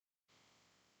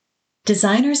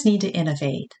Designers need to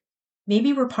innovate.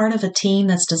 Maybe we're part of a team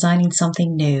that's designing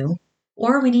something new,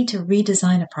 or we need to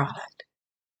redesign a product.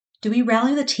 Do we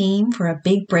rally the team for a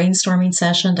big brainstorming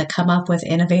session to come up with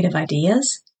innovative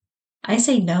ideas? I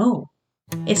say no.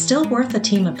 It's still worth a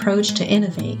team approach to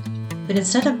innovate, but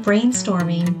instead of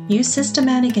brainstorming, use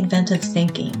systematic inventive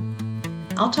thinking.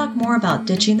 I'll talk more about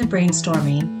ditching the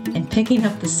brainstorming and picking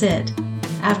up the sit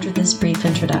after this brief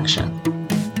introduction.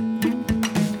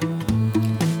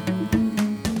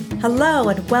 Hello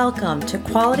and welcome to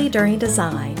Quality During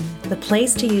Design, the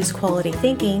place to use quality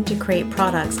thinking to create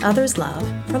products others love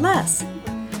for less.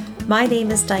 My name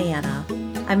is Diana.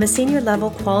 I'm a senior level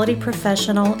quality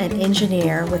professional and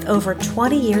engineer with over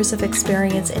 20 years of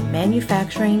experience in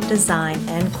manufacturing, design,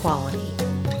 and quality.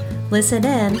 Listen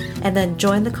in and then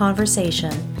join the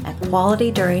conversation at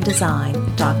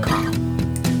qualityduringdesign.com.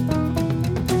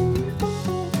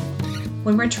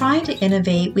 When we're trying to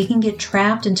innovate, we can get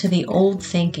trapped into the old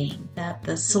thinking that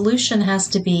the solution has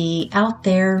to be out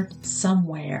there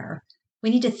somewhere. We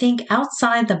need to think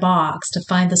outside the box to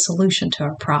find the solution to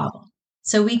a problem.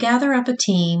 So we gather up a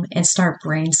team and start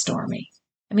brainstorming.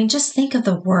 Just think of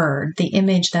the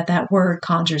image that word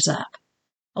conjures up.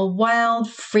 A wild,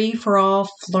 free-for-all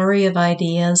flurry of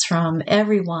ideas from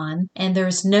everyone, and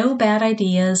there's no bad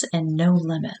ideas and no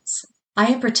limits. I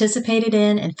have participated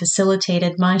in and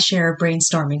facilitated my share of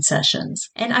brainstorming sessions,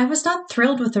 and I was not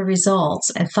thrilled with the results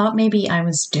and thought maybe I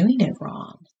was doing it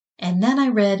wrong. And then I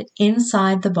read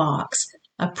Inside the Box,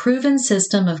 a proven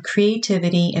system of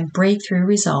creativity and breakthrough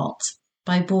results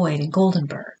by Boyd and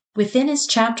Goldenberg. Within his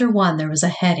chapter 1, there was a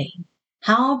heading,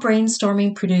 How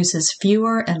Brainstorming Produces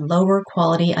Fewer and Lower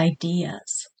Quality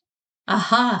Ideas.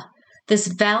 Aha! This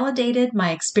validated my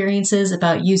experiences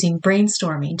about using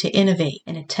brainstorming to innovate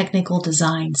in a technical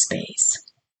design space.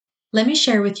 Let me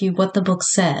share with you what the book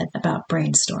said about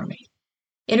brainstorming.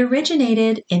 It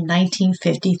originated in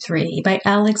 1953 by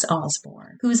Alex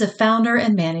Osborne, who is a founder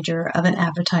and manager of an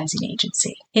advertising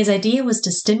agency. His idea was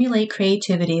to stimulate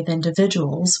creativity of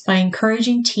individuals by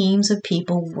encouraging teams of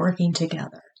people working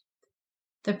together.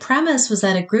 The premise was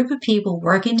that a group of people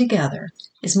working together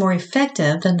is more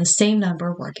effective than the same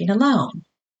number working alone.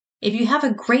 If you have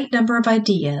a great number of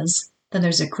ideas, then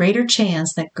there's a greater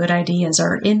chance that good ideas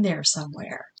are in there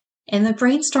somewhere. And the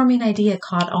brainstorming idea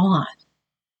caught on.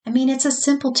 It's a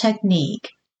simple technique.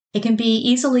 It can be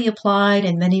easily applied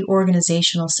in many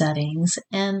organizational settings,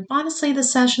 and honestly, the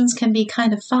sessions can be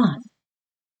kind of fun.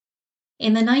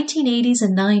 In the 1980s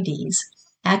and 90s,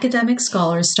 academic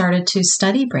scholars started to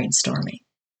study brainstorming.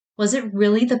 Was it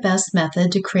really the best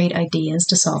method to create ideas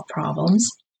to solve problems?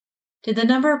 Did the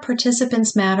number of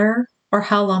participants matter, or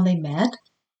how long they met?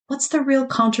 What's the real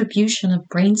contribution of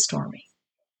brainstorming?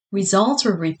 Results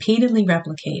were repeatedly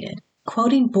replicated,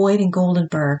 quoting Boyd and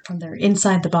Goldenberg from their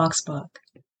Inside the Box book.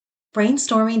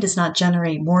 Brainstorming does not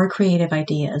generate more creative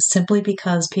ideas simply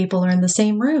because people are in the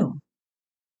same room.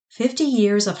 50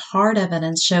 years of hard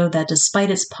evidence show that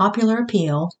despite its popular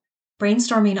appeal,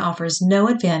 brainstorming offers no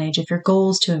advantage if your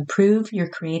goal is to improve your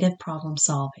creative problem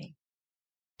solving.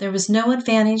 There was no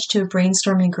advantage to a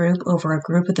brainstorming group over a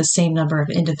group with the same number of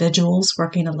individuals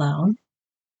working alone.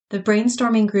 The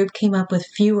brainstorming group came up with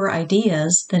fewer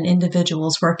ideas than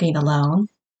individuals working alone.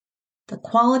 The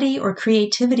quality or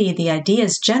creativity of the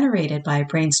ideas generated by a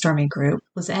brainstorming group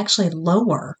was actually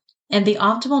lower, and the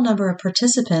optimal number of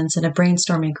participants in a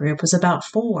brainstorming group was about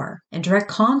 4, in direct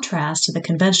contrast to the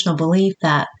conventional belief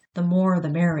that the more the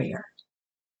merrier.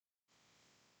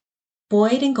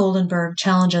 Boyd and Goldenberg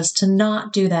challenge us to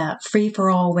not do that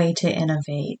free-for-all way to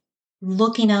innovate,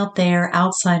 looking out there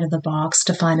outside of the box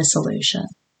to find a solution,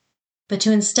 but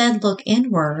to instead look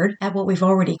inward at what we've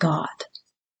already got.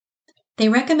 They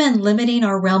recommend limiting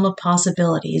our realm of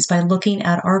possibilities by looking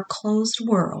at our closed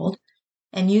world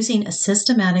and using a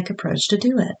systematic approach to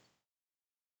do it.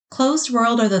 Closed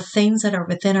world are the things that are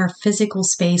within our physical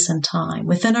space and time,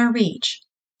 within our reach,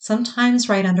 sometimes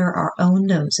right under our own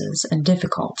noses and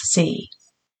difficult to see.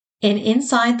 In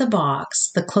Inside the Box,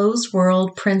 the closed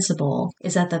world principle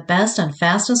is that the best and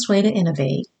fastest way to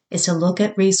innovate is to look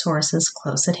at resources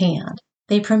close at hand.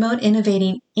 They promote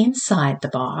innovating inside the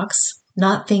box,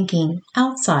 not thinking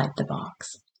outside the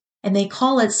box. And they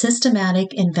call it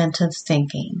systematic inventive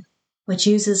thinking, which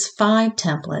uses 5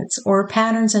 templates or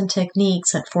patterns and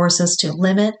techniques that force us to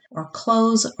limit or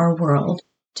close our world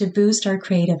to boost our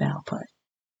creative output.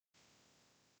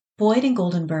 Boyd and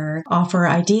Goldenberg offer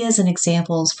ideas and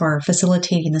examples for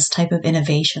facilitating this type of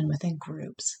innovation within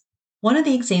groups. One of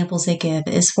the examples they give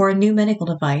is for a new medical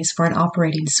device for an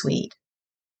operating suite.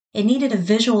 It needed a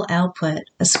visual output,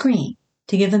 a screen,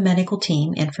 to give the medical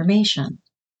team information.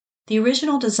 The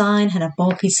original design had a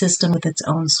bulky system with its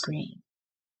own screen.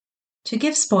 To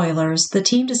give spoilers, the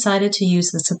team decided to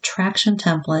use the subtraction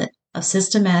template of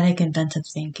systematic inventive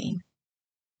thinking.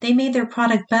 They made their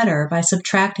product better by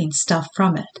subtracting stuff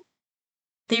from it.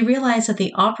 They realized that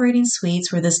the operating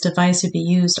suites where this device would be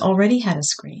used already had a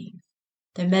screen.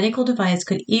 The medical device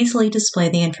could easily display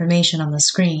the information on the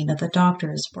screen that the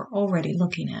doctors were already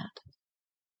looking at.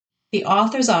 The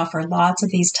authors offer lots of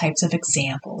these types of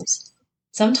examples.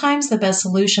 Sometimes the best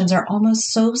solutions are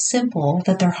almost so simple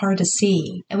that they're hard to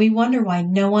see, and we wonder why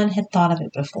no one had thought of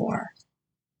it before.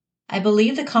 I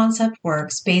believe the concept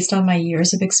works based on my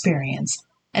years of experience,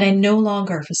 and I no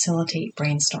longer facilitate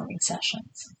brainstorming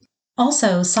sessions.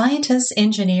 Also, scientists,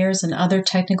 engineers, and other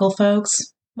technical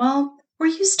folks, well, we're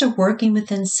used to working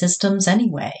within systems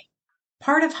anyway.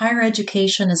 Part of higher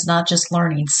education is not just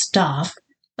learning stuff,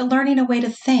 but learning a way to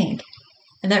think,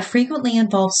 and that frequently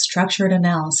involves structured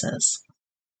analysis.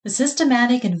 The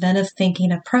systematic inventive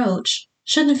thinking approach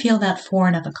shouldn't feel that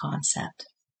foreign of a concept.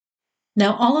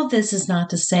 Now, all of this is not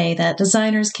to say that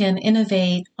designers can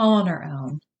innovate all on our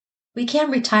own. We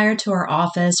can't retire to our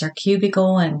office or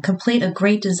cubicle and complete a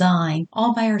great design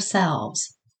all by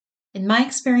ourselves. In my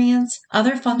experience,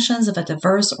 other functions of a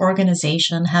diverse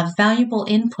organization have valuable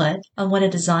input on what a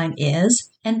design is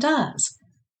and does.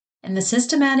 And the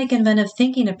systematic inventive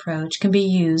thinking approach can be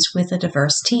used with a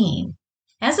diverse team.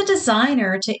 As a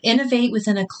designer, to innovate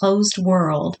within a closed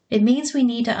world, it means we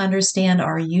need to understand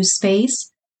our use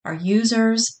space, our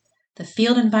users, the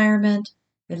field environment,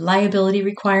 reliability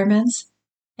requirements,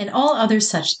 and all other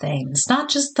such things, not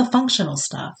just the functional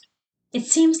stuff. It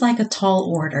seems like a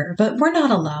tall order, but we're not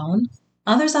alone.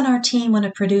 Others on our team want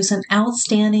to produce an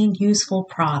outstanding, useful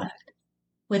product.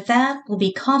 With that, we'll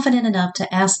be confident enough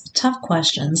to ask the tough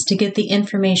questions to get the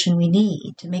information we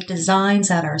need to make designs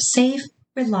that are safe,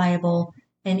 reliable,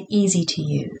 and easy to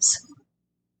use.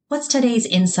 What's today's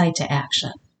insight to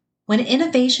action? When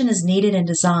innovation is needed in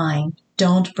design,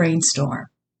 don't brainstorm.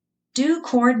 Do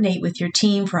coordinate with your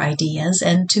team for ideas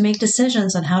and to make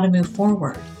decisions on how to move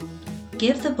forward.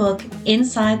 Give the book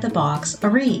Inside the Box a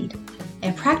read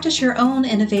and practice your own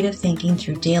innovative thinking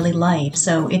through daily life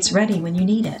so it's ready when you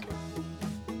need it.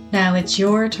 Now it's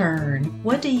your turn.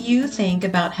 What do you think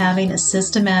about having a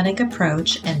systematic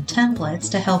approach and templates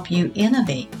to help you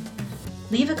innovate?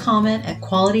 Leave a comment at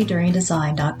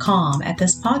qualityduringdesign.com at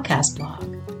this podcast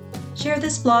blog. Share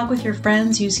this blog with your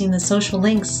friends using the social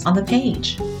links on the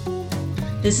page.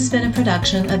 This has been a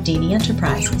production of Dini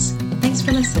Enterprises. Thanks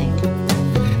for listening.